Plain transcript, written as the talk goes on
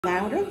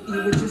Louder,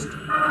 you would just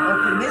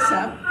open this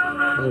up.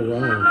 Oh,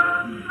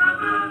 wow.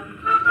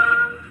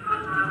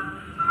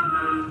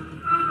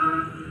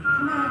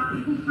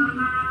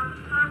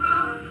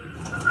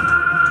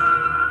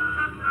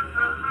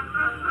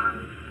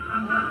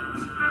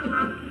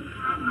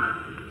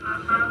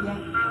 Yeah,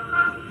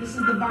 this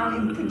is the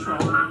volume control.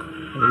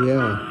 Oh,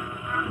 yeah.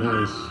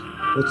 Nice.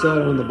 What's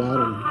that on the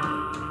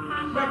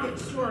bottom? Record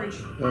storage.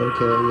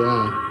 Okay,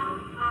 yeah.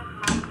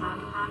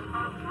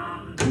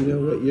 Do you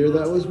know what year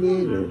that was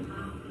made, or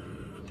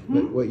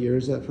what year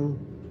is that from?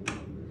 I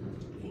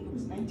think it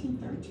was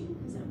 1913.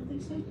 Is that what they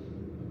say?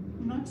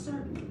 I'm not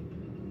certain,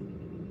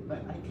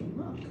 but I can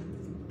look.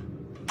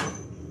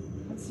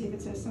 Let's see if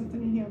it says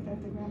something in here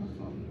about the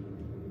gramophone.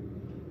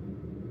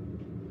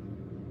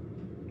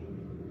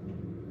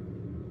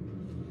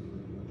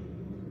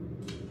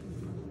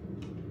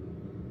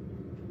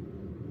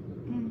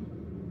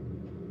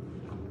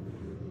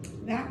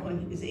 That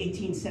one is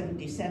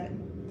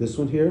 1877. This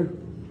one here?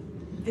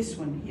 This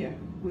one here,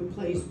 we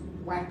plays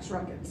wax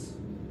records.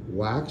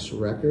 Wax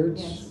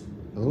records? Yes.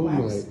 Oh wax,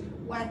 my.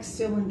 wax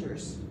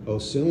cylinders. Oh,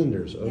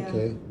 cylinders.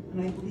 Okay. Yeah.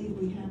 And I believe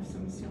we have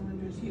some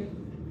cylinders here.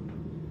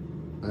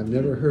 I've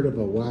never heard of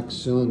a wax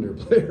cylinder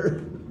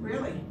player.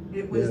 Really?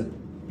 It was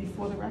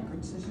before the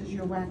records. This is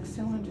your wax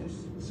cylinders.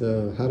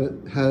 So how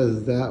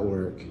does that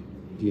work?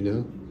 Do you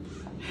know?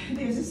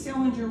 There's a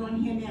cylinder on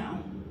here now.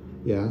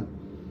 Yeah.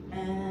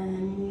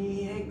 And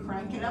you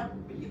crank it up,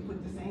 you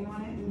put the thing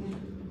on it, and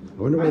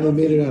I wonder why they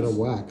made it out of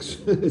wax.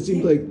 It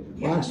seems like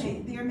wax.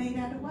 Yeah, they're made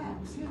out of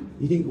wax, yeah.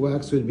 You think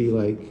wax would be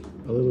like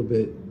a little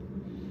bit,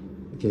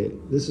 okay,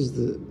 this is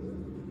the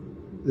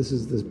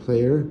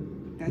player.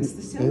 That's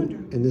the cylinder.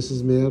 And this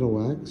is made out of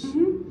wax?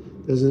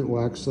 Mm-hmm. Doesn't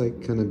wax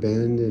like kind of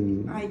bend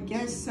and... I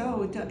guess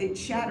so. It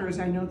shatters,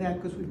 I know that,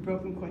 because we've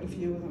broken quite a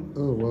few of them.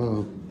 Oh,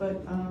 wow.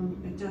 But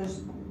it does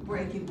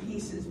break in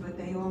pieces, but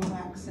they all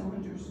wax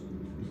cylinders.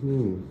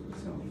 Hmm.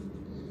 So,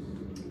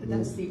 but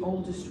that's the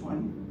oldest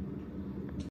one.